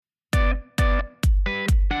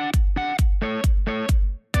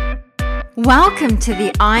Welcome to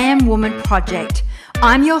the I Am Woman Project.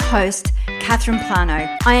 I'm your host, Catherine Plano.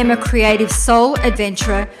 I am a creative soul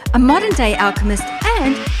adventurer, a modern day alchemist,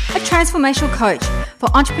 and a transformational coach for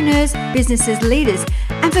entrepreneurs, businesses, leaders,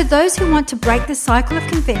 and for those who want to break the cycle of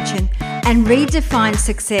convention and redefine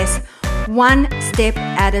success one step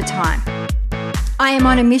at a time. I am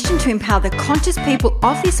on a mission to empower the conscious people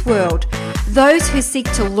of this world, those who seek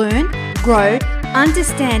to learn, grow,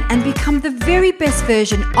 understand, and become the very best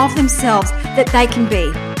version of themselves that they can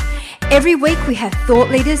be. Every week we have thought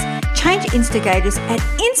leaders, change instigators, and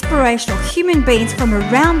inspirational human beings from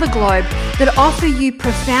around the globe that offer you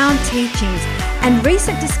profound teachings and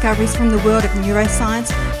recent discoveries from the world of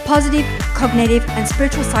neuroscience, positive, cognitive, and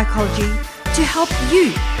spiritual psychology to help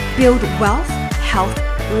you build wealth, health,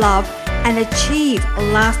 love, and achieve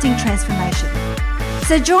lasting transformation.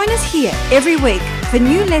 So join us here every week for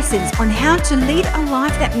new lessons on how to lead a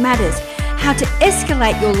life that matters, how to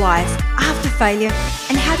escalate your life after failure,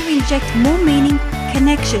 and how to inject more meaning,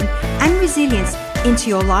 connection, and resilience into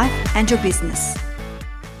your life and your business.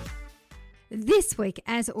 This week,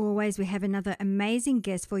 as always, we have another amazing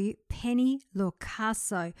guest for you, Penny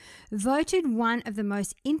Locaso, voted one of the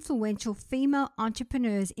most influential female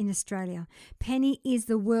entrepreneurs in Australia. Penny is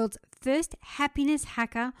the world's first happiness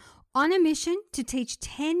hacker on a mission to teach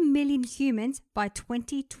 10 million humans by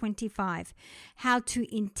 2025 how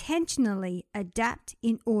to intentionally adapt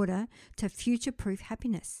in order to future-proof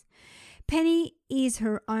happiness. Penny is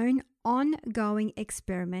her own ongoing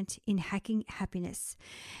experiment in hacking happiness.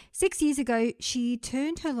 6 years ago, she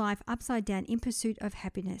turned her life upside down in pursuit of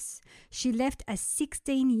happiness. She left a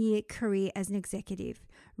 16-year career as an executive,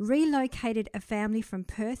 relocated a family from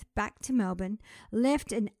Perth back to Melbourne,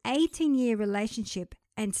 left an 18-year relationship,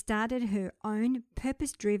 and started her own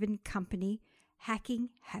purpose-driven company, Hacking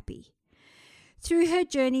Happy. Through her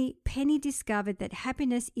journey, Penny discovered that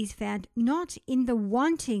happiness is found not in the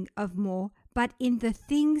wanting of more, but in the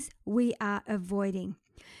things we are avoiding.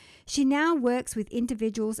 She now works with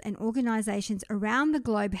individuals and organizations around the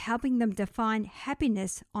globe, helping them define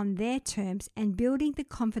happiness on their terms and building the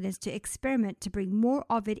confidence to experiment to bring more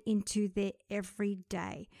of it into their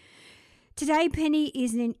everyday. Today, Penny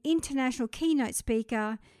is an international keynote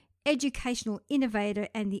speaker, educational innovator,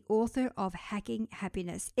 and the author of Hacking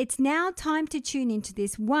Happiness. It's now time to tune into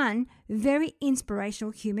this one very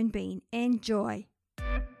inspirational human being. Enjoy.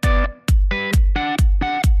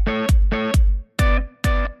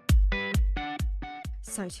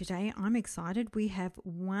 So today I'm excited. We have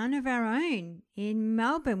one of our own in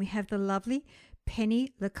Melbourne. We have the lovely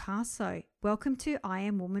Penny Locaso. Welcome to I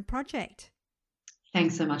Am Woman Project.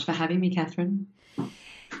 Thanks so much for having me, Catherine.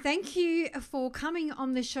 Thank you for coming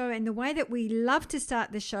on the show. And the way that we love to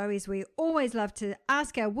start the show is we always love to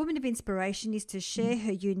ask our woman of inspiration is to share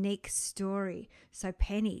her unique story. So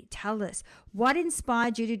Penny, tell us, what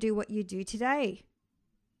inspired you to do what you do today?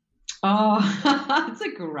 Oh, that's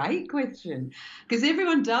a great question because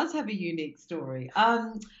everyone does have a unique story.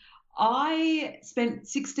 I spent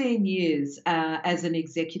 16 years as an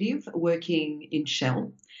executive working in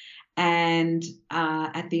Shell. And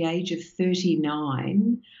at the age of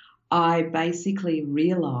 39, I basically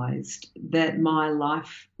realised that my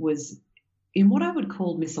life was in what I would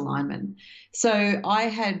call misalignment. So I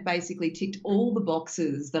had basically ticked all the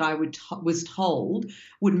boxes that I was told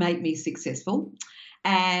would make me successful,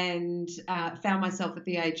 and found myself at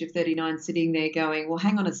the age of 39 sitting there going, well,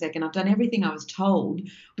 hang on a second, I've done everything I was told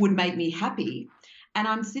would make me happy. And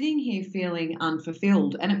I'm sitting here feeling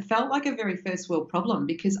unfulfilled. And it felt like a very first world problem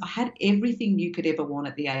because I had everything you could ever want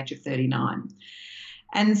at the age of 39.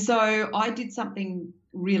 And so I did something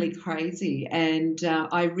really crazy. And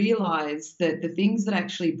I realized that the things that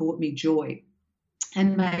actually brought me joy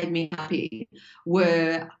and made me happy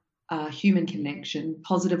were human connection,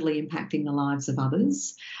 positively impacting the lives of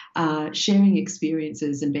others, sharing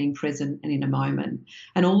experiences and being present and in a moment.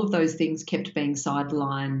 And all of those things kept being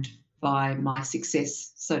sidelined by my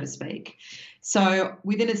success, so to speak. So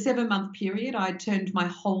within a 7-month period, I turned my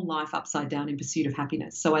whole life upside down in pursuit of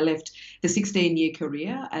happiness. So I left the 16-year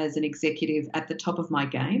career as an executive at the top of my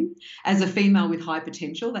game, as a female with high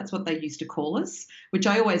potential. That's what they used to call us, which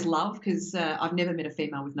I always love because I've never met a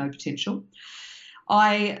female with no potential.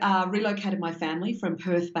 I relocated my family from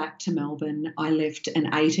Perth back to Melbourne. I left an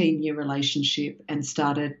 18-year relationship and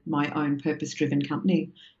started my own purpose-driven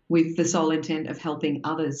company with the sole intent of helping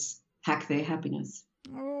others hack their happiness.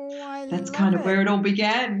 That's kind of where it all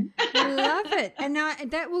began. I love it. And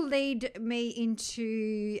that will lead me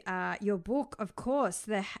into your book, of course,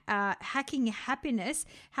 the Hacking Happiness,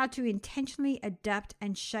 How to Intentionally Adapt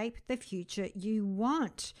and Shape the Future You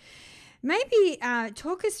Want. Maybe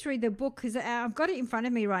talk us through the book, because I've got it in front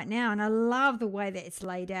of me right now and I love the way that it's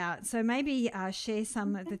laid out. So maybe share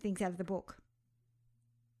some of the things out of the book.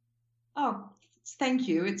 Oh, thank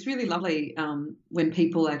you. It's really lovely when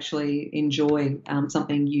people actually enjoy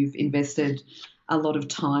something you've invested a lot of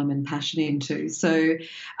time and passion into. So,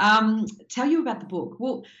 tell you about the book.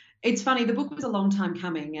 Well, it's funny, the book was a long time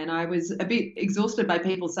coming, and I was a bit exhausted by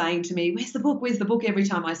people saying to me, "Where's the book? Where's the book?" every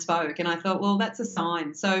time I spoke. And I thought, well, that's a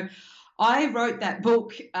sign. So I wrote that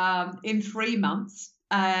book in 3 months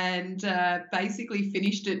and basically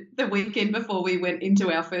finished it the weekend before we went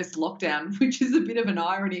into our first lockdown, which is a bit of an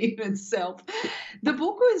irony in itself. The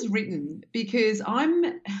book was written because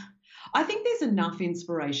I think there's enough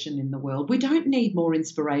inspiration in the world. We don't need more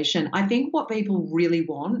inspiration. I think what people really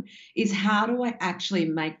want is, how do I actually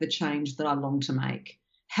make the change that I long to make?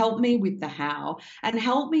 Help me with the how, and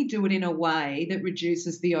help me do it in a way that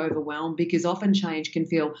reduces the overwhelm, because often change can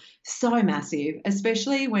feel so massive,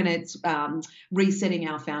 especially when it's resetting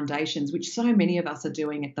our foundations, which so many of us are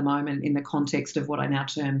doing at the moment in the context of what I now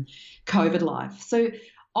term COVID life. So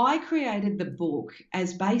I created the book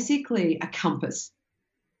as basically a compass.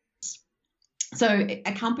 So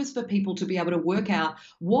a compass for people to be able to work out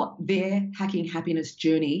what their hacking happiness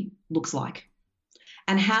journey looks like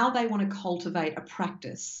and how they want to cultivate a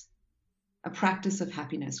practice of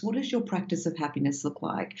happiness. What does your practice of happiness look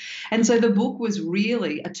like? And so the book was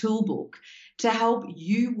really a tool book to help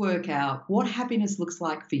you work out what happiness looks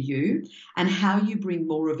like for you and how you bring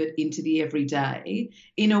more of it into the everyday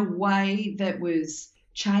in a way that was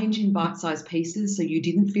change in bite-sized pieces so you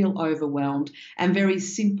didn't feel overwhelmed, and very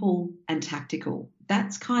simple and tactical.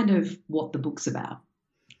 That's kind of what the book's about.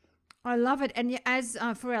 I love it. And as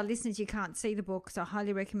for our listeners, you can't see the book, so I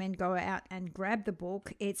highly recommend go out and grab the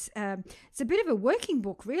book. It's a bit of a working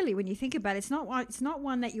book, really, when you think about it. It's not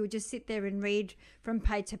one that you would just sit there and read from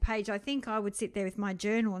page to page. I think I would sit there with my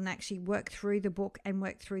journal and actually work through the book and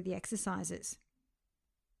work through the exercises.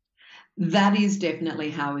 That is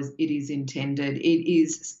definitely how it is intended. It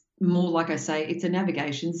is more, like I say, it's a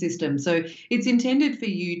navigation system. So it's intended for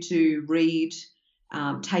you to read,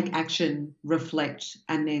 take action, reflect,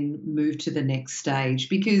 and then move to the next stage.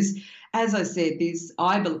 Because, as I said,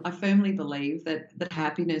 I firmly believe that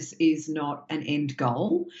happiness is not an end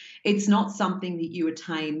goal. It's not something that you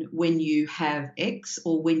attain when you have X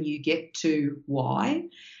or when you get to Y.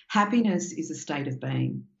 Happiness is a state of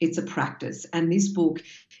being. It's a practice. And this book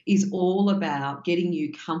is all about getting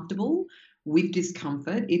you comfortable with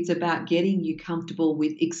discomfort. It's about getting you comfortable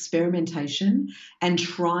with experimentation and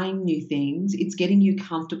trying new things. It's getting you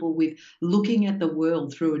comfortable with looking at the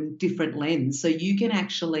world through a different lens so you can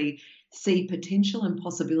actually see potential and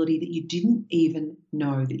possibility that you didn't even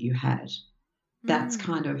know that you had. That's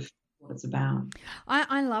kind of what it's about.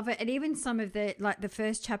 I love it. And even some of the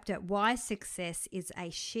first chapter, why success is a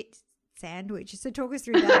shit sandwich. So talk us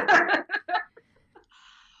through that.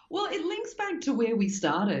 Well, it links back to where we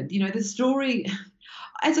started. You know, the story,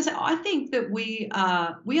 as I say, I think that we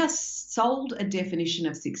are sold a definition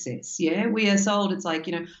of success. Yeah, we are sold, it's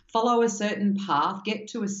like, follow a certain path, get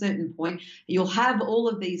to a certain point. You'll have all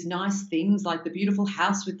of these nice things like the beautiful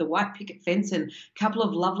house with the white picket fence and a couple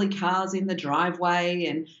of lovely cars in the driveway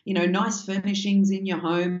and, nice furnishings in your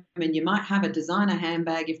home, and you might have a designer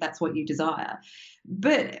handbag if that's what you desire.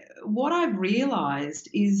 But what I've realized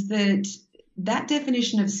is that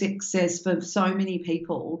definition of success for so many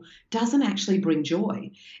people doesn't actually bring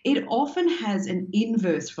joy. It often has an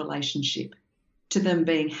inverse relationship to them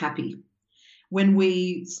being happy. When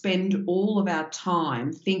we spend all of our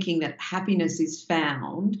time thinking that happiness is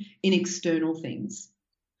found in external things.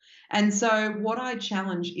 And so what I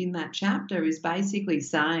challenge in that chapter is basically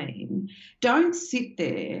saying, don't sit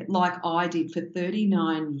there like I did for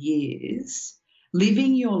 39 years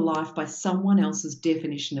living your life by someone else's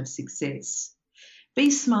definition of success.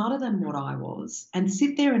 Be smarter than what I was and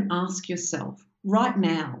sit there and ask yourself right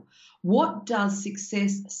now, what does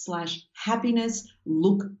success/happiness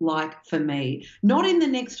look like for me? Not in the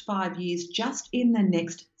next 5 years, just in the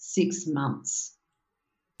next 6 months.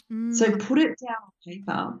 So put it down on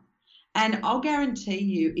paper and I'll guarantee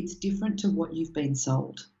you it's different to what you've been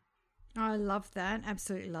sold. I love that.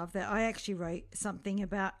 Absolutely love that. I actually wrote something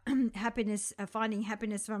about happiness, finding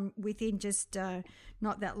happiness from within just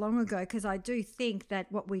not that long ago, because I do think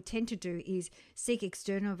that what we tend to do is seek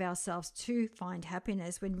external of ourselves to find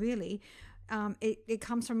happiness when really it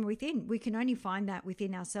comes from within. We can only find that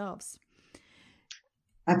within ourselves.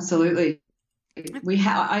 Absolutely. I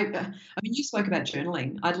mean, you spoke about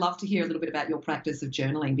journaling. I'd love to hear a little bit about your practice of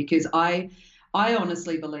journaling, because I I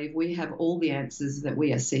honestly believe we have all the answers that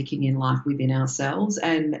we are seeking in life within ourselves.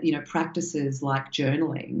 And, practices like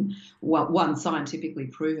journaling, well, one, scientifically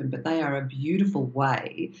proven, but they are a beautiful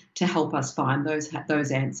way to help us find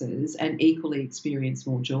those answers and equally experience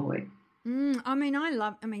more joy.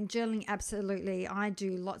 Journaling, absolutely. I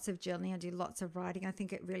do lots of journaling. I do lots of writing. I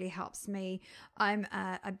think it really helps me. I'm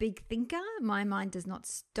a big thinker. My mind does not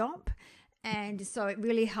stop. And so it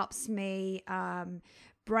really helps me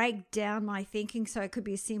break down my thinking. So it could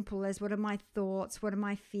be as simple as, what are my thoughts? What am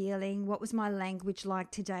I feeling? What was my language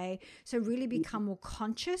like today? So really become more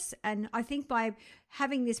conscious. And I think by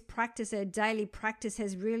having this practice, a daily practice,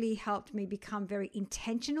 has really helped me become very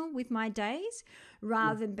intentional with my days.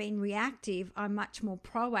 Rather than being reactive, I'm much more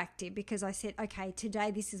proactive, because I said, okay,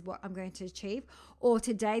 today this is what I'm going to achieve, or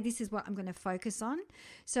today this is what I'm going to focus on.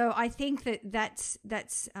 So I think that's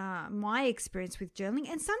my experience with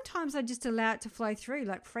journaling. And sometimes I just allow it to flow through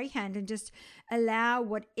like freehand, and just allow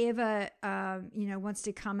whatever wants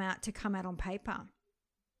to come out on paper.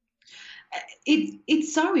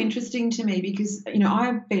 It's so interesting to me because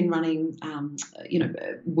I've been running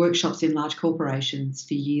workshops in large corporations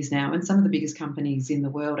for years now, and some of the biggest companies in the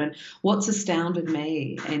world. And what's astounded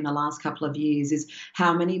me in the last couple of years is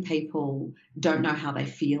how many people don't know how they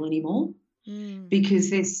feel anymore, because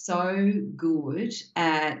they're so good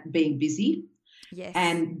at being busy. Yes.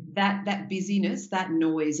 And that busyness, that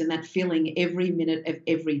noise, and that feeling every minute of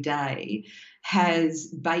every day has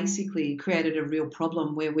basically created a real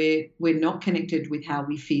problem where we're not connected with how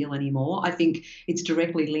we feel anymore. I think it's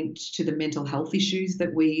directly linked to the mental health issues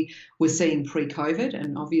that we were seeing pre-COVID,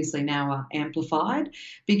 and obviously now are amplified,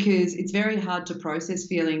 because it's very hard to process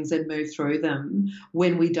feelings and move through them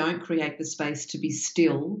when we don't create the space to be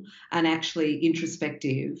still and actually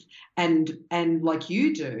introspective, and like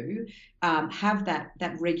you do, have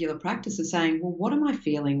that regular practice of saying, well, what am I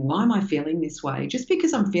feeling? Why am I feeling this way? Just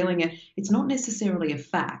because I'm feeling it, it's not necessarily a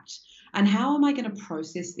fact. And how am I going to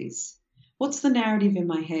process this? What's the narrative in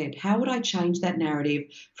my head? How would I change that narrative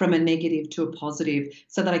from a negative to a positive,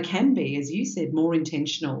 so that I can be, as you said, more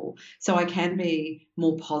intentional, so I can be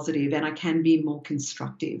more positive and I can be more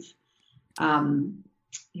constructive?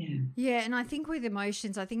 Yeah, and I think with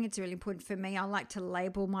emotions, I think it's really important for me. I like to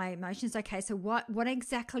label my emotions. Okay, so what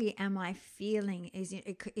exactly am I feeling? Is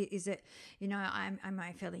it am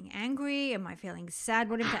I feeling angry? Am I feeling sad?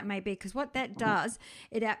 Whatever that may be, because what that does,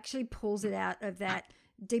 it actually pulls it out of that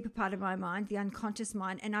deeper part of my mind, the unconscious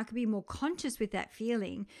mind, and I could be more conscious with that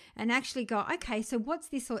feeling and actually go, okay, so what's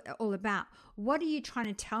this all about? What are you trying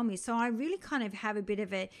to tell me? So I really kind of have a bit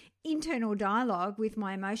of an internal dialogue with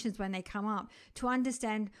my emotions when they come up, to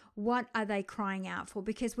understand what are they crying out for.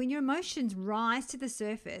 Because when your emotions rise to the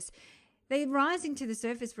surface, they're rising to the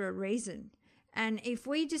surface for a reason. And if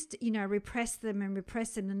we just, repress them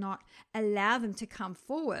and not allow them to come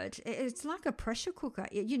forward, it's like a pressure cooker.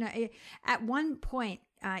 At one point,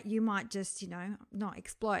 you might just, not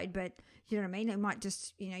explode, but you know what I mean? It might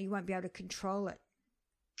just, you won't be able to control it.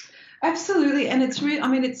 Absolutely, and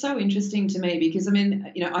it's so interesting to me because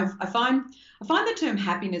I find the term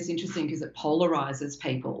happiness interesting because it polarizes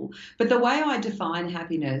people. But the way I define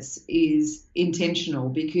happiness is intentional,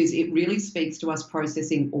 because it really speaks to us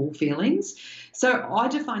processing all feelings. So I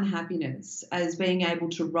define happiness as being able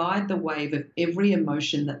to ride the wave of every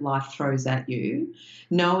emotion that life throws at you,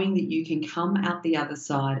 knowing that you can come out the other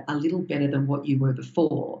side a little better than what you were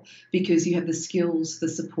before, because you have the skills, the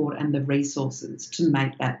support, and the resources to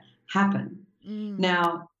make that happen.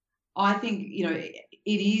 Now, I think, it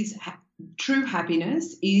is true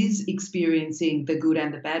happiness is experiencing the good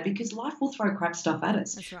and the bad, because life will throw crap stuff at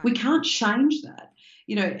us. That's right. We can't change that,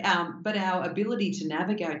 but our ability to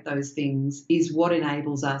navigate those things is what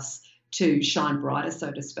enables us to shine brighter, so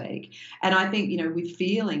to speak. And I think, with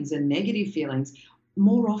feelings and negative feelings,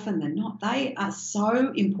 more often than not, they are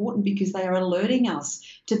so important because they are alerting us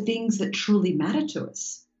to things that truly matter to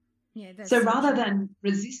us. Yeah, so rather than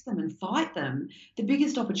resist them and fight them, the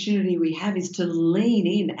biggest opportunity we have is to lean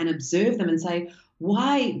in and observe them and say,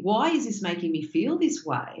 why is this making me feel this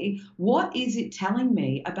way? What is it telling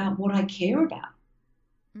me about what I care about?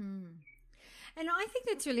 And I think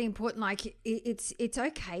that's really important. Like, it's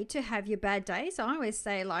okay to have your bad days. I always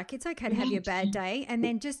say, like, it's okay to have your bad day, and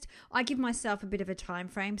then I give myself a bit of a time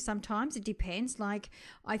frame. Sometimes it depends. Like,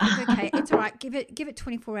 I think, okay, it's all right. Give it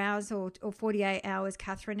 24 hours or 48 hours,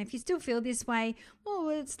 Catherine. If you still feel this way, well,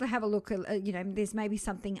 let's have a look at, there's maybe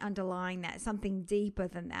something underlying that, something deeper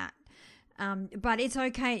than that. But it's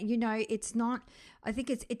okay. It's not, I think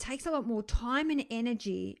it takes a lot more time and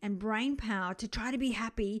energy and brain power to try to be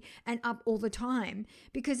happy and up all the time,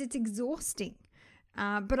 because it's exhausting. But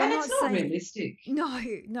I'm And not it's not saying realistic. no,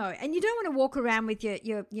 no. And you don't want to walk around with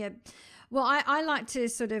your well, I like to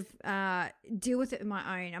sort of deal with it in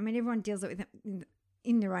my own. I mean, everyone deals with it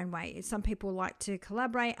in their own way. Some people like to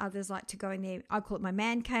collaborate, others like to go in there. I call it my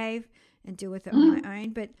man cave and deal with it on my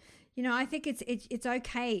own. But I think it's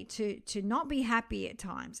okay to not be happy at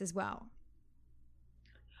times as well.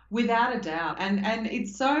 Without a doubt. And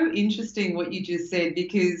it's so interesting what you just said,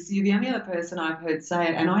 because you're the only other person I've heard say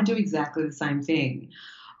it, and I do exactly the same thing.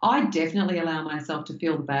 I definitely allow myself to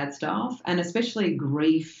feel the bad stuff, and especially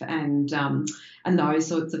grief and those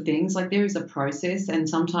sorts of things. Like, there is a process, and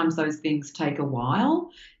sometimes those things take a while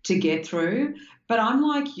to get through. But I'm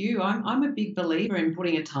like you. I'm a big believer in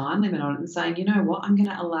putting a time limit on it and saying, you know what, I'm going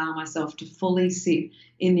to allow myself to fully sit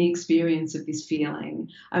in the experience of this feeling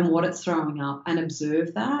and what it's throwing up, and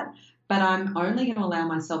observe that. But I'm only going to allow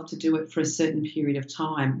myself to do it for a certain period of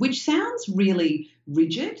time, which sounds really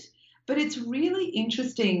rigid, but it's really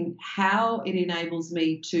interesting how it enables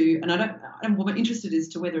me to, and what I'm interested as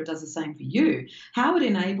to whether it does the same for you, how it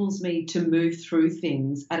enables me to move through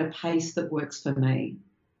things at a pace that works for me.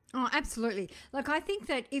 Oh, absolutely. Like, I think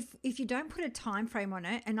that if you don't put a time frame on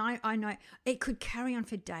it, and I know it could carry on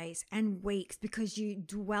for days and weeks because you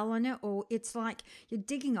dwell on it, or it's like you're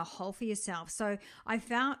digging a hole for yourself. So I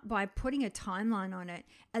found by putting a timeline on it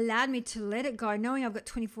allowed me to let it go, knowing I've got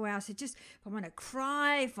 24 hours to just, if I want to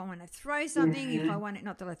cry, if I want to throw something, if I want to,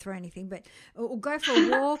 not that I throw anything, but or go for a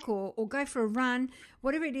walk or go for a run,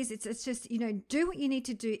 whatever it is, it's just, do what you need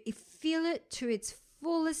to do. If feel it to its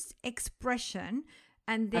fullest expression.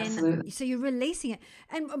 And then, Absolutely. so you're releasing it.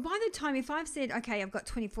 And by the time, if I've said, okay, I've got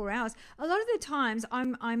 24 hours, a lot of the times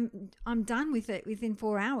I'm done with it within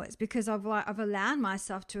 4 hours, because I've allowed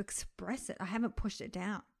myself to express it. I haven't pushed it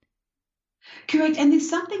down. Correct. And there's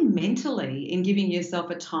something mentally in giving yourself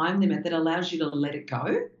a time limit that allows you to let it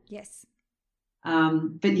go. Yes.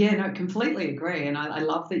 But yeah, no, completely agree. And I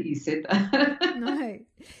love that you said that. No.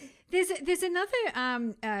 There's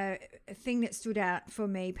another thing that stood out for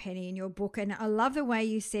me, Penny, in your book, and I love the way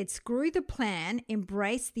you said, screw the plan,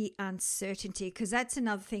 embrace the uncertainty, because that's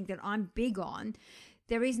another thing that I'm big on.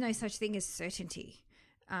 There is no such thing as certainty.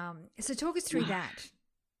 So talk us through that.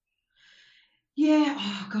 Yeah,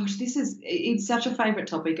 oh gosh, it's such a favourite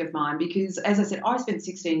topic of mine, because, as I said, I spent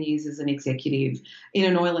 16 years as an executive in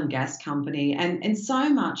an oil and gas company, and so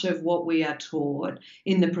much of what we are taught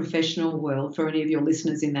in the professional world, for any of your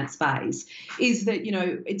listeners in that space, is that,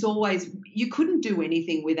 it's always, you couldn't do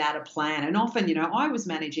anything without a plan. And often, I was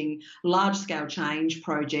managing large-scale change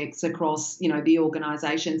projects across, the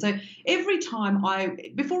organisation. So every time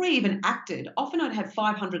before I even acted, often I'd have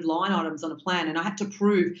 500 line items on a plan, and I had to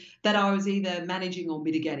prove that I was either managing or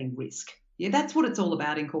mitigating risk. Yeah, that's what it's all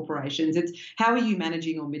about in corporations. It's how are you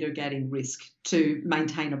managing or mitigating risk to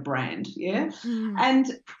maintain a brand. Yeah. And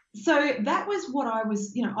so that was what I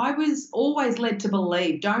was always led to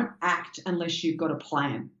believe: don't act unless you've got a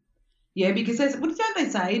plan. Yeah, because what don't they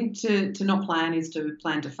say, to not plan is to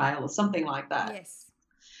plan to fail, or something like that. Yes.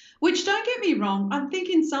 Which, don't get me wrong, I think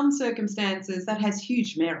in some circumstances that has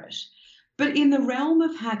huge merit. But in the realm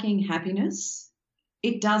of hacking happiness,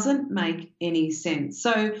 it doesn't make any sense.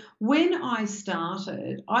 So when I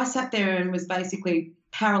started, I sat there and was basically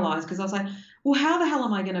paralyzed, because I was like, well, how the hell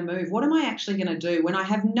am I going to move? What am I actually going to do when I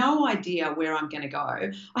have no idea where I'm going to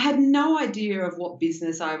go? I had no idea of what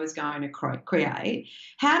business I was going to create.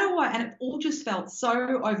 And it all just felt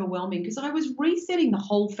so overwhelming, because I was resetting the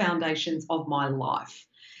whole foundations of my life.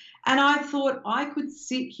 And I thought I could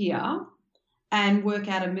sit here and work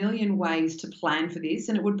out a million ways to plan for this,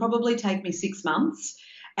 and it would probably take me 6 months.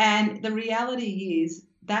 And the reality is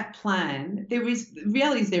that there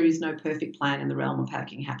is no perfect plan in the realm of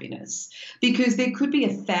hacking happiness, because there could be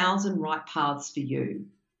 1,000 right paths for you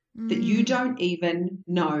that you don't even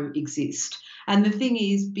know exist. And the thing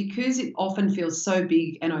is, because it often feels so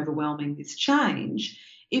big and overwhelming, this change,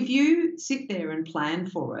 if you sit there and plan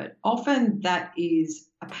for it, often that is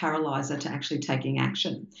a paralyzer to actually taking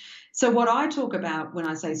action. So what I talk about when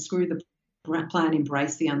I say screw the plan,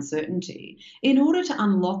 embrace the uncertainty, in order to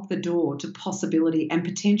unlock the door to possibility and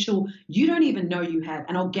potential you don't even know you have,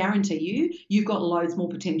 and I'll guarantee you've got loads more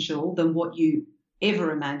potential than what you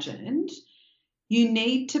ever imagined, you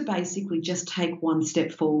need to basically just take one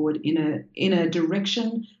step forward in a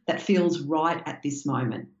direction that feels right at this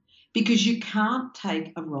moment, because you can't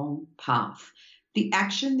take a wrong path. The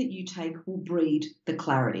action that you take will breed the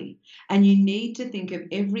clarity. And you need to think of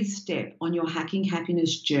every step on your hacking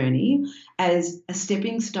happiness journey as a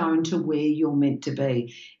stepping stone to where you're meant to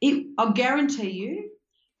be. I'll guarantee you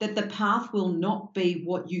that the path will not be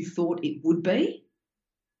what you thought it would be,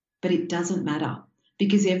 but it doesn't matter.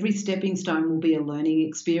 because every stepping stone will be a learning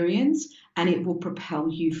experience and it will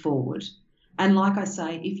propel you forward. And like I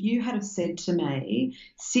say, if you had have said to me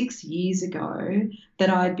 6 years ago that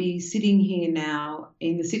I'd be sitting here now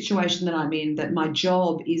in the situation that I'm in, that my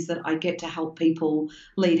job is that I get to help people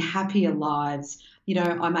lead happier lives,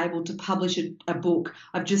 I'm able to publish a book.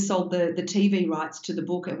 I've just sold the TV rights to the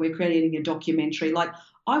book and we're creating a documentary. Like,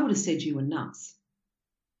 I would have said you were nuts.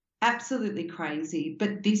 Absolutely crazy.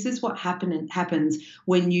 But this is what happens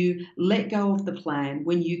when you let go of the plan,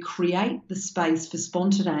 when you create the space for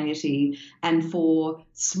spontaneity and for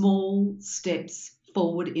small steps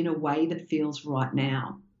forward in a way that feels right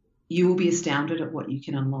now. You will be astounded at what you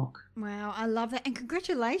can unlock. Wow, I love that. And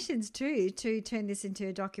congratulations too to turn this into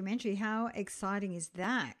a documentary. How exciting is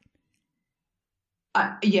that?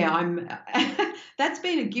 That's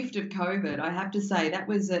been a gift of COVID. I have to say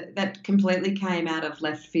that completely came out of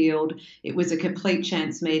left field. It was a complete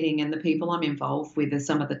chance meeting, and the people I'm involved with are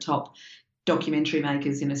some of the top documentary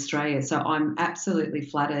makers in Australia. So I'm absolutely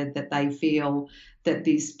flattered that they feel that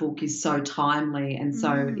this book is so timely and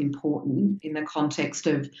so important in the context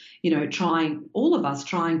of, all of us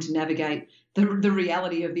trying to navigate the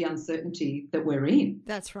reality of the uncertainty that we're in.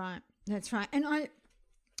 That's right. That's right. And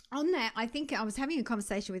on that, I think I was having a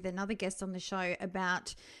conversation with another guest on the show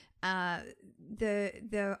about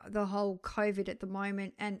the whole COVID at the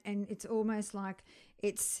moment, and it's almost like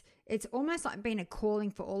it's almost like been a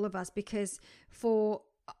calling for all of us, because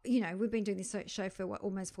we've been doing this show for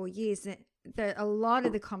almost 4 years, that a lot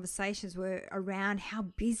of the conversations were around how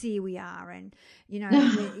busy we are, and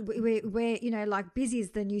we're like, busy is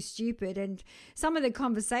the new stupid. And some of the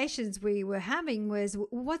conversations we were having was,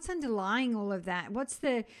 what's underlying all of that? What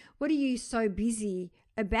are you so busy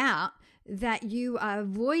about that you are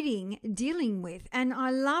avoiding dealing with? And I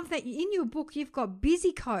love that in your book you've got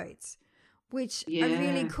busy codes, which are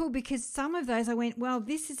really cool, because some of those I went, well,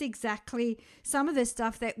 this is exactly some of the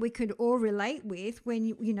stuff that we could all relate with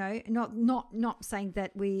when, not saying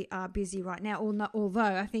that we are busy right now, or not, although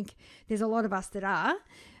I think there's a lot of us that are.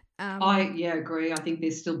 I agree. I think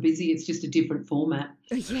they're still busy. It's just a different format.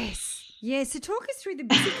 Yes. Yeah. So talk us through the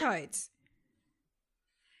busy codes.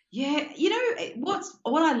 Yeah,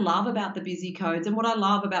 what I love about the busy codes and what I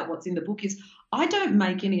love about what's in the book is I don't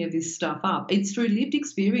make any of this stuff up. It's through lived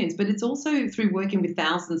experience, but it's also through working with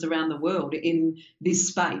thousands around the world in this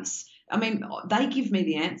space. I mean, they give me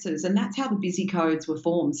the answers, and that's how the busy codes were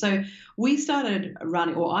formed. So I started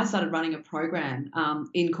running a program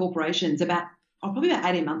in corporations probably about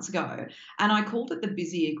 18 months ago, and I called it the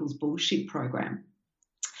Busy Equals Bullshit program.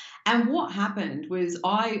 And what happened was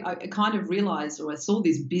I kind of realised, or I saw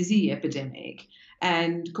this busy epidemic,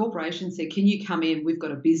 and corporations said, can you come in? We've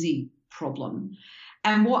got a busy problem.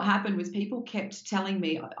 And what happened was people kept telling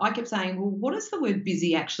me, I kept saying, well, what does the word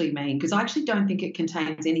busy actually mean? Because I actually don't think it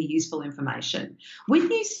contains any useful information.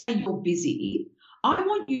 When you say you're busy, I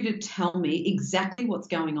want you to tell me exactly what's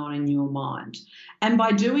going on in your mind. And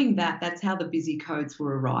by doing that, that's how the busy codes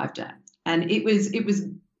were arrived at. And it was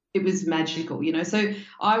magical, So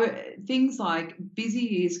things like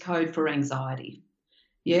busy is code for anxiety.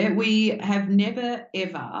 Yeah, we have never,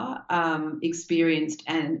 ever experienced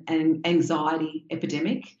an anxiety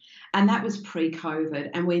epidemic, and that was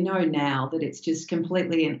pre-COVID, and we know now that it's just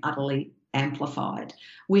completely and utterly amplified.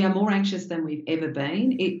 We are more anxious than we've ever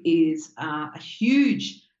been. It is a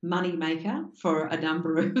huge money maker for a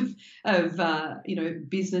number of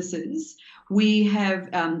businesses. We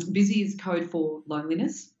have busy is code for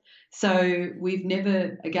loneliness. So we've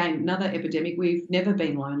never, again, another epidemic, we've never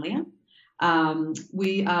been lonelier.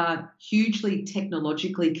 We are hugely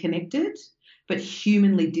technologically connected, but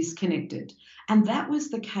humanly disconnected. And that was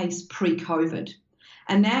the case pre-COVID.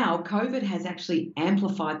 And now COVID has actually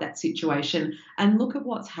amplified that situation. And look at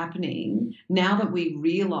what's happening now that we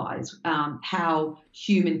realise how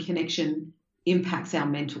human connection impacts our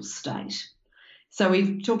mental state. So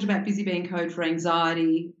we've talked about busy being code for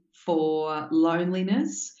anxiety, for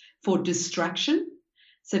loneliness, for distraction.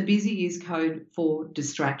 So busy is code for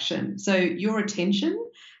distraction. So your attention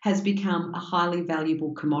has become a highly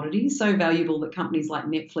valuable commodity, so valuable that companies like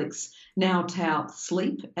Netflix now tout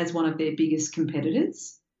sleep as one of their biggest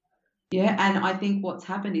competitors. Yeah, and I think what's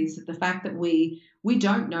happened is that the fact that we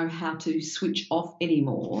don't know how to switch off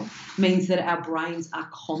anymore means that our brains are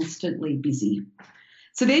constantly busy.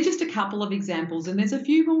 So they're just a couple of examples, and there's a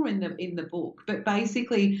few more in the book. But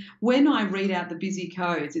basically, when I read out the busy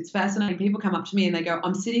codes, it's fascinating. People come up to me and they go,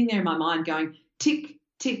 I'm sitting there in my mind going, tick,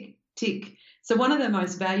 tick, tick. So one of the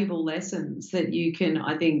most valuable lessons that you can,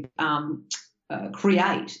 I think,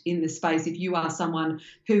 create in the space, if you are someone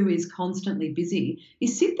who is constantly busy,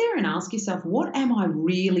 is sit there and ask yourself, what am I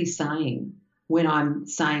really saying when I'm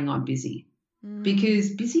saying I'm busy.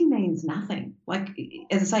 Because busy means nothing. Like,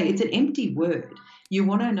 as I say, it's an empty word. You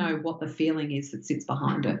want to know what the feeling is that sits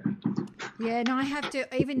behind it. Yeah, and I have to,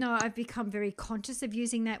 even though I've become very conscious of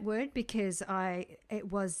using that word because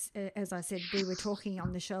it was, as I said, we were talking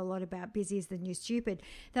on the show a lot about busy is the new stupid,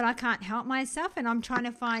 that I can't help myself, and I'm trying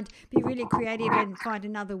to be really creative and find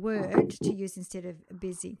another word to use instead of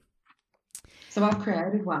busy. So I've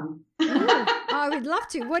created one. Ooh, I would love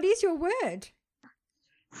to. What is your word?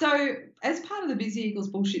 So as part of the Busy Equals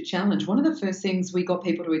Bullshit Challenge, one of the first things we got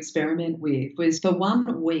people to experiment with was, for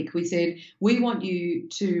 1 week, we said, we want you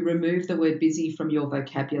to remove the word busy from your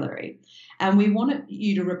vocabulary. And we want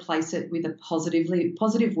you to replace it with a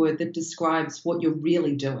positive word that describes what you're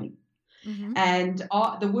really doing. Mm-hmm. And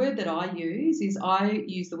the word that I use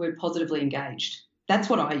the word positively engaged. That's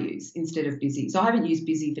what I use instead of busy. So I haven't used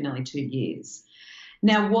busy for nearly 2 years.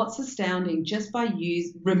 Now, what's astounding, just by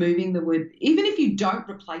removing the word, even if you don't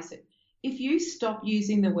replace it, if you stop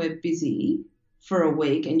using the word busy for a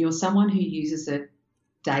week and you're someone who uses it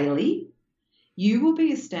daily, you will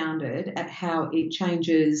be astounded at how it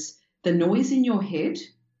changes the noise in your head,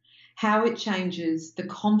 how it changes the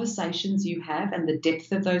conversations you have and the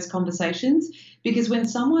depth of those conversations. Because when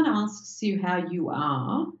someone asks you how you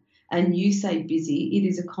are, and you say busy, it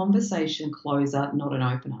is a conversation closer, not an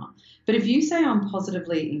opener. But if you say I'm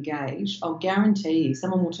positively engaged, I'll guarantee you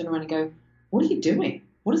someone will turn around and go, what are you doing?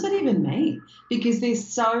 What does that even mean? Because they're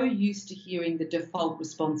so used to hearing the default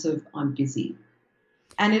response of I'm busy.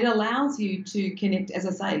 And it allows you to connect, as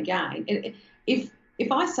I say again, if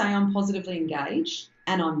I say I'm positively engaged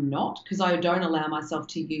and I'm not, because I don't allow myself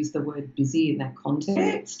to use the word busy in that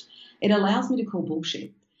context, it allows me to call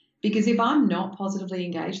bullshit. Because if I'm not positively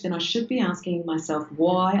engaged, then I should be asking myself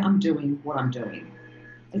why I'm doing what I'm doing.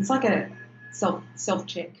 It's like a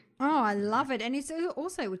self-check. Oh, I love it. And it's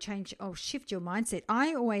also will shift your mindset.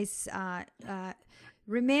 I always try to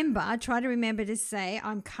remember to say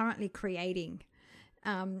I'm currently creating.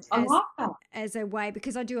 I love that. As a way,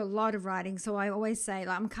 because I do a lot of writing, so I always say,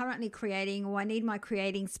 like, I'm currently creating, or I need my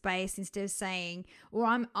creating space, instead of saying, or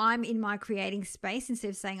I'm in my creating space, instead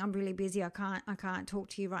of saying I'm really busy, I can't talk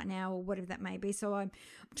to you right now, or whatever that may be. So I'm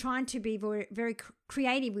trying to be very, very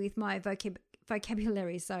creative with my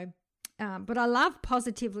vocabulary. So, but I love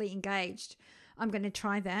positively engaged. I'm going to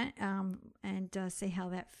try that and see how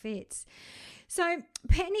that fits. So,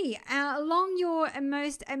 Penny, along your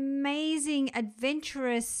most amazing,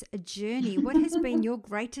 adventurous journey, what has been your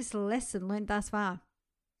greatest lesson learned thus far?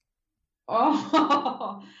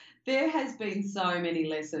 Oh, there has been so many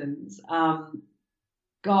lessons.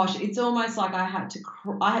 Gosh, it's almost like I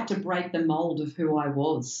had to break the mold of who I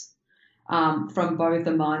was from both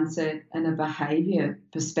a mindset and a behaviour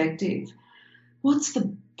perspective. What's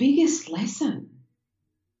the biggest lesson?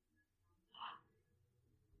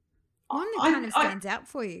 One that kind of stands out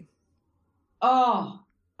for you.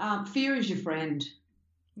 Fear is your friend.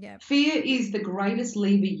 Yeah. Fear is the greatest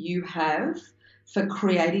lever you have for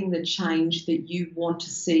creating the change that you want to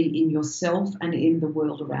see in yourself and in the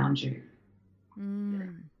world around you.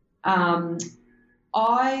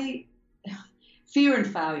 Fear and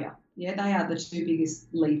failure, they are the two biggest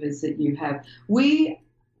levers that you have.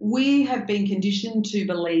 We have been conditioned to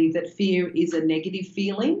believe that fear is a negative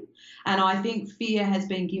feeling, and I think fear has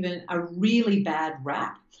been given a really bad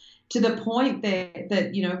rap, to the point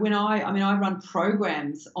that when I run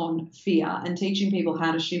programs on fear and teaching people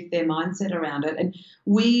how to shift their mindset around it. And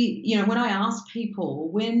when I ask people,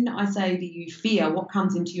 when I say to you fear, what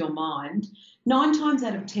comes into your mind, 9 times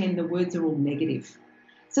out of 10 the words are all negative.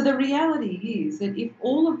 So the reality is that if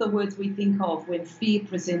all of the words we think of when fear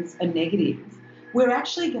presents a negative, we're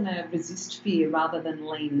actually going to resist fear rather than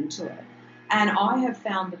lean into it. And I have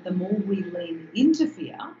found that the more we lean into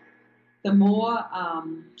fear, the more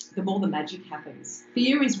the magic happens.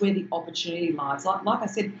 Fear is where the opportunity lies. Like I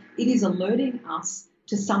said, it is alerting us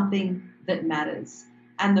to something that matters.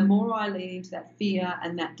 And the more I lean into that fear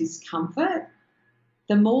and that discomfort,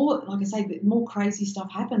 the more, like I say, the more crazy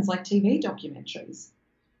stuff happens, like TV documentaries.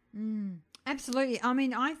 Absolutely. I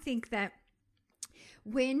mean, I think that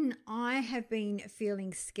when I have been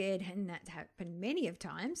feeling scared, and that's happened many of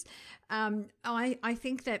times, I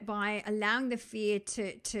think that by allowing the fear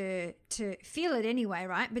to feel it anyway,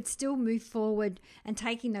 right, but still move forward and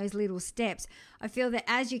taking those little steps, I feel that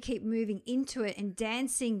as you keep moving into it and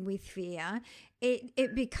dancing with fear,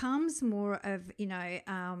 it becomes more of,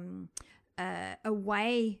 a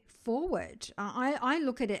way forward. I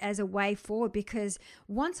look at it as a way forward, because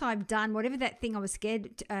once I've done whatever that thing I was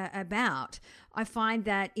scared about, I find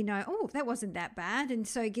that, oh, that wasn't that bad. And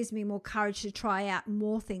so it gives me more courage to try out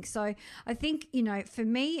more things. So I think, for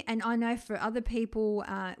me, and I know for other people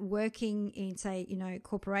working in, say,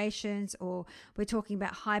 corporations, or we're talking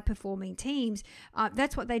about high performing teams,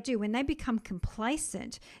 that's what they do. When they become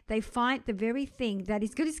complacent, they find the very thing that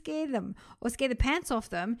is going to scare them or scare the pants off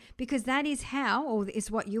them, because that is how, or is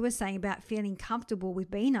what you were saying about feeling comfortable with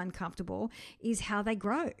being uncomfortable, is how they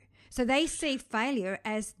grow. So they see failure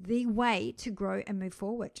as the way to grow and move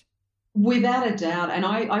forward. Without a doubt. And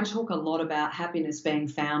I talk a lot about happiness being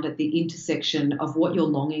found at the intersection of what you're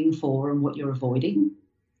longing for and what you're avoiding.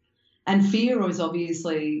 And fear is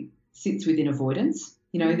obviously sits within avoidance,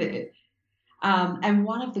 and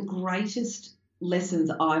one of the greatest lessons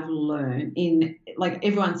I've learned in, like,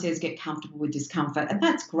 everyone says get comfortable with discomfort, and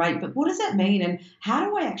that's great, but what does that mean, and how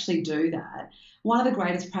do I actually do that? One of the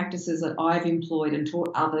greatest practices that I've employed and taught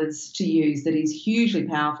others to use that is hugely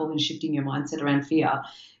powerful in shifting your mindset around fear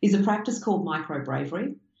is a practice called micro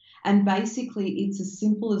bravery. And basically it's as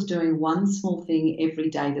simple as doing one small thing every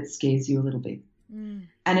day that scares you a little bit. And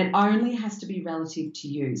it only has to be relative to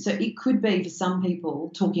you. So it could be, for some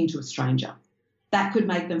people, talking to a stranger. That could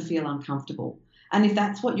make them feel uncomfortable. And if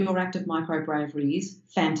that's what your act of micro bravery is,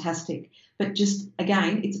 fantastic. But just,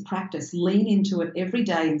 again, it's a practice. Lean into it every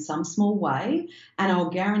day in some small way. And I'll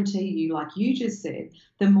guarantee you, like you just said,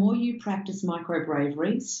 the more you practice micro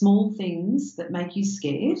bravery, small things that make you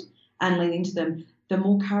scared, and lean into them, the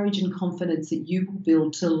more courage and confidence that you will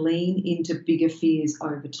build to lean into bigger fears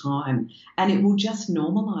over time. And it will just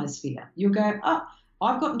normalize fear. You'll go, oh,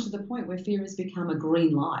 I've gotten to the point where fear has become a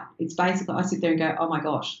green light. It's basically, I sit there and go, oh my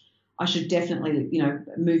gosh, I should definitely,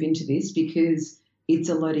 move into this because it's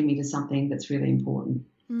alerting me to something that's really important.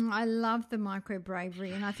 I love the micro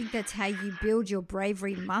bravery, and I think that's how you build your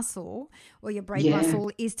bravery muscle, or your brave muscle,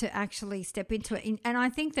 is to actually step into it. And I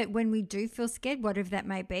think that when we do feel scared, whatever that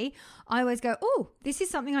may be, I always go, oh, this is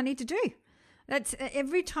something I need to do. That's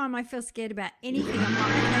every time I feel scared about anything, I'm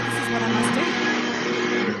like, okay, this is what I must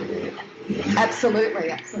do. Absolutely.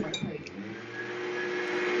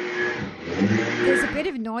 There's a bit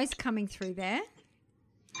of noise coming through there.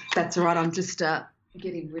 That's all right. I'm just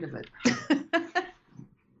getting rid of it.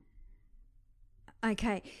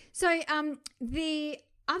 Okay. So the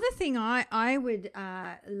other thing I would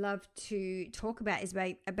love to talk about is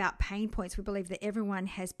about pain points. We believe that everyone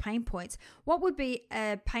has pain points. What would be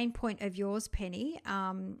a pain point of yours, Penny,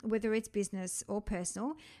 whether it's business or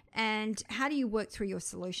personal, and how do you work through your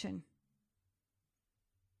solution?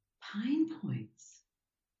 Pain points.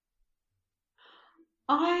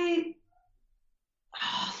 I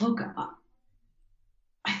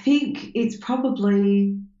think it's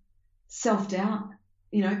probably self-doubt,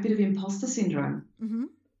 a bit of imposter syndrome. Mm-hmm.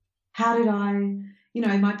 How did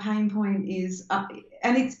my pain point is,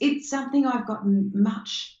 and it's something I've gotten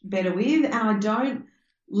much better with, and I don't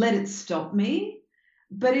let it stop me.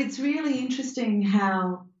 But it's really interesting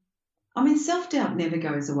how, self-doubt never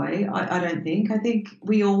goes away, I don't think. I think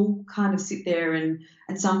we all kind of sit there and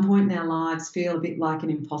at some point in our lives feel a bit like an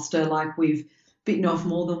imposter, like we've bitten off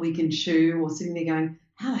more than we can chew, or sitting there going,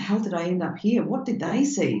 how the hell did I end up here? What did they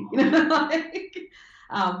see?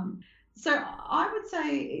 So I would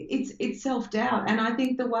say it's self-doubt. And I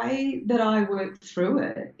think the way that I work through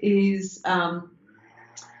it is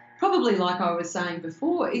probably, like I was saying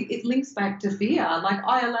before, it links back to fear. Like,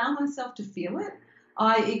 I allow myself to feel it.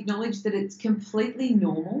 I acknowledge that it's completely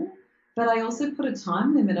normal, but I also put a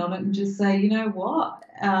time limit on it and just say, you know what,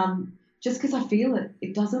 just because I feel it,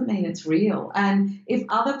 it doesn't mean it's real. And if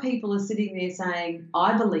other people are sitting there saying,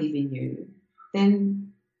 I believe in you,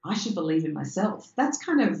 then I should believe in myself. That's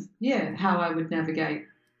kind of, how I would navigate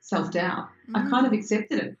self-doubt. I've kind of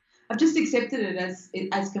accepted it. I've just accepted it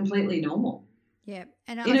as completely normal. Yeah.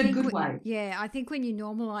 And in a good way. Yeah. I think when you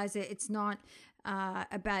normalize it, it's not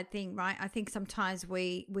a bad thing, right? I think sometimes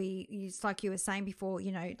we it's like you were saying before,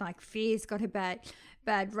 like fear's got a bad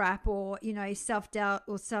rap, or, self-doubt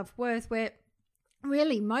or self-worth, where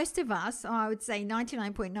really most of us, I would say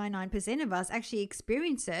 99.99% of us actually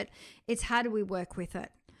experience it. It's how do we work with it?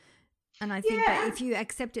 And I think that if you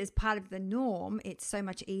accept it as part of the norm, it's so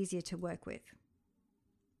much easier to work with.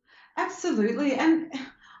 Absolutely. And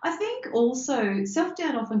I think also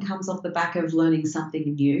self-doubt often comes off the back of learning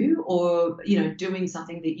something new, or, doing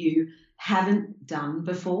something that you haven't done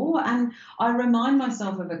before. And I remind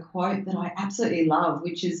myself of a quote that I absolutely love,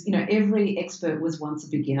 which is, every expert was once a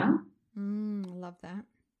beginner. I love that.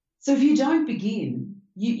 So if you don't begin,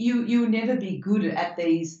 you'll never be good at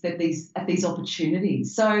these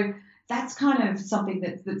opportunities. So that's kind of something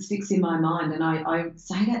that sticks in my mind, and I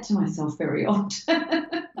say that to myself very often.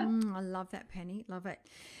 I love that, Penny. Love it.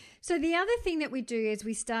 So the other thing that we do as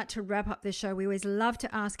we start to wrap up the show, we always love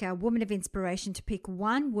to ask our woman of inspiration to pick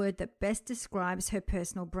one word that best describes her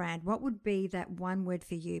personal brand. What would be that one word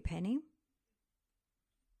for you, Penny?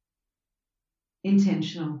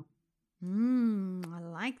 Intentional. I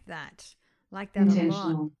like that. Like that Intentional.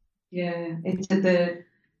 a lot. Yeah, it's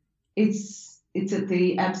at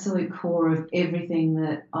the absolute core of everything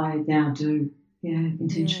that I now do. Yeah,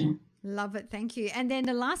 intentional. Yeah. Love it. Thank you. And then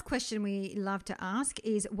the last question we love to ask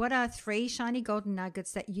is, what are 3 shiny golden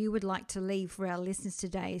nuggets that you would like to leave for our listeners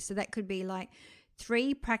today? So that could be like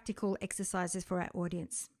 3 practical exercises for our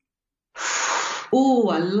audience. Oh,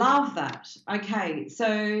 I love that. Okay,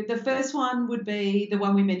 so the first one would be the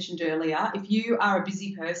one we mentioned earlier. If you are a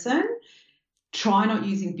busy person, try not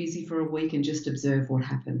using busy for a week and just observe what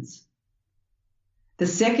happens. The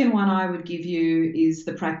second one I would give you is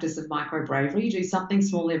the practice of micro-bravery. You do something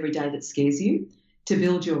small every day that scares you to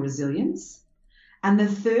build your resilience. And the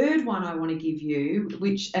third one I want to give you,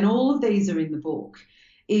 and all of these are in the book,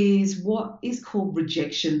 is what is called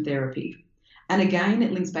rejection therapy. And again,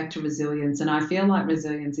 it links back to resilience, and I feel like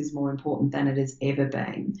resilience is more important than it has ever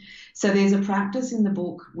been. So there's a practice in the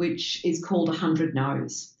book which is called 100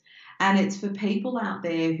 no's. And it's for people out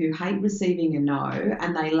there who hate receiving a no,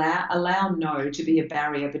 and they allow no to be a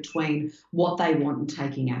barrier between what they want and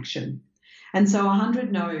taking action. And so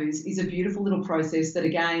 100 no's is a beautiful little process that,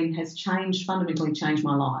 again, has fundamentally changed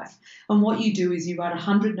my life. And what you do is you write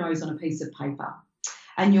 100 no's on a piece of paper.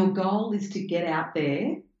 And your goal is to get out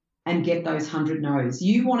there and get those 100 no's.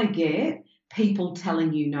 You want to get people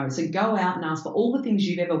telling you no. So go out and ask for all the things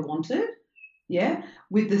you've ever wanted,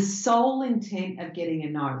 with the sole intent of getting a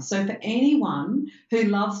no. So for anyone who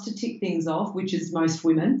loves to tick things off, which is most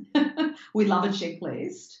women, we love a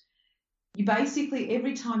checklist, you basically,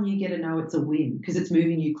 every time you get a no, it's a win because it's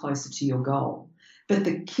moving you closer to your goal. But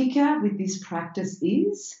the kicker with this practice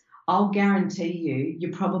is, I'll guarantee you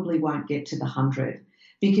probably won't get to the 100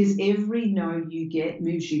 because every no you get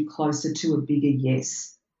moves you closer to a bigger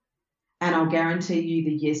yes. And I'll guarantee you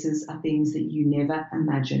the yeses are things that you never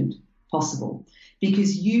imagined possible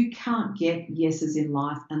because you can't get yeses in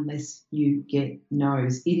life unless you get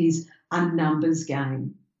no's. It is a numbers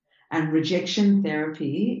game. And rejection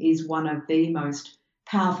therapy is one of the most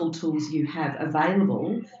powerful tools you have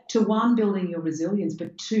available to, 1, building your resilience,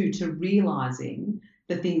 but 2, to realising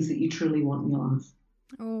the things that you truly want in your life.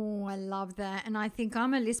 Oh, I love that. And I think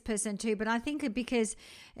I'm a list person too, but I think because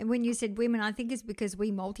when you said women, I think it's because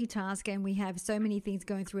we multitask and we have so many things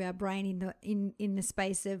going through our brain in the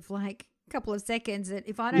space of like a couple of seconds that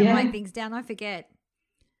if I don't write things down, I forget.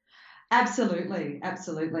 Absolutely.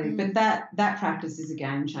 But that practice is a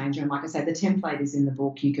game changer. And like I say, the template is in the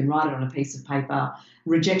book. You can write it on a piece of paper.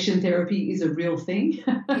 Rejection therapy is a real thing.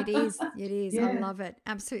 It is. Yeah. I love it.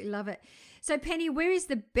 Absolutely love it. So, Penny, where is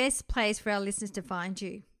the best place for our listeners to find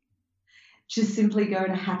you? Just simply go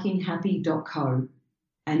to hackinghappy.co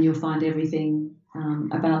and you'll find everything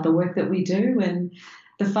about the work that we do and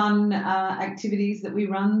the fun activities that we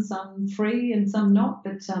run, some free and some not,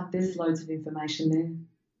 but there's loads of information there.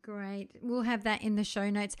 Great. We'll have that in the show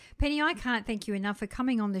notes. Penny, I can't thank you enough for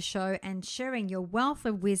coming on the show and sharing your wealth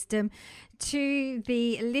of wisdom to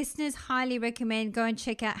the listeners. Highly recommend. Go and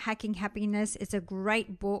check out Hacking Happiness. It's a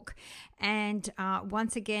great book. And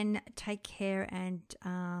once again, take care and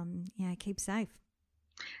keep safe.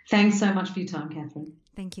 Thanks so much for your time, Catherine.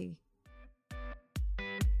 Thank you.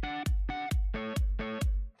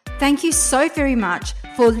 Thank you so very much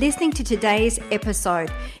for listening to today's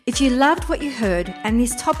episode. If you loved what you heard and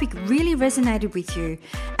this topic really resonated with you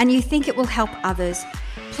and you think it will help others,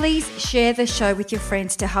 please share the show with your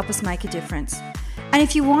friends to help us make a difference. And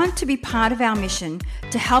if you want to be part of our mission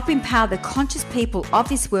to help empower the conscious people of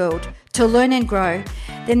this world to learn and grow,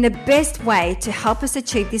 then the best way to help us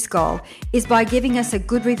achieve this goal is by giving us a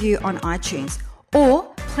good review on iTunes.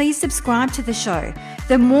 Or please subscribe to the show.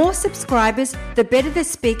 The more subscribers, the better the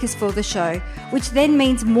speakers for the show, which then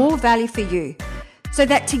means more value for you, so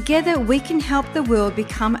that together we can help the world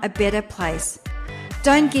become a better place.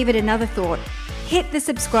 Don't give it another thought. Hit the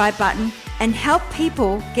subscribe button and help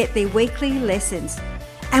people get their weekly lessons.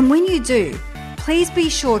 And when you do, please be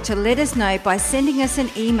sure to let us know by sending us an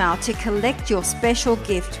email to collect your special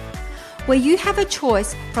gift, where you have a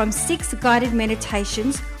choice from 6 guided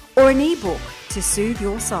meditations or an ebook to soothe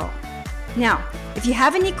your soul. Now, if you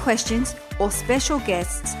have any questions or special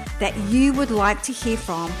guests that you would like to hear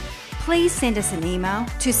from, please send us an email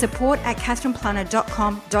to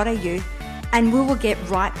support@catherineplano.com.au and we will get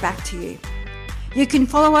right back to you. You can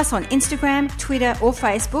follow us on Instagram, Twitter or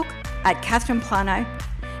Facebook at Catherine Plano.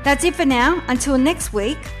 That's it for now. Until next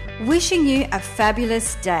week, wishing you a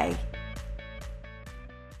fabulous day.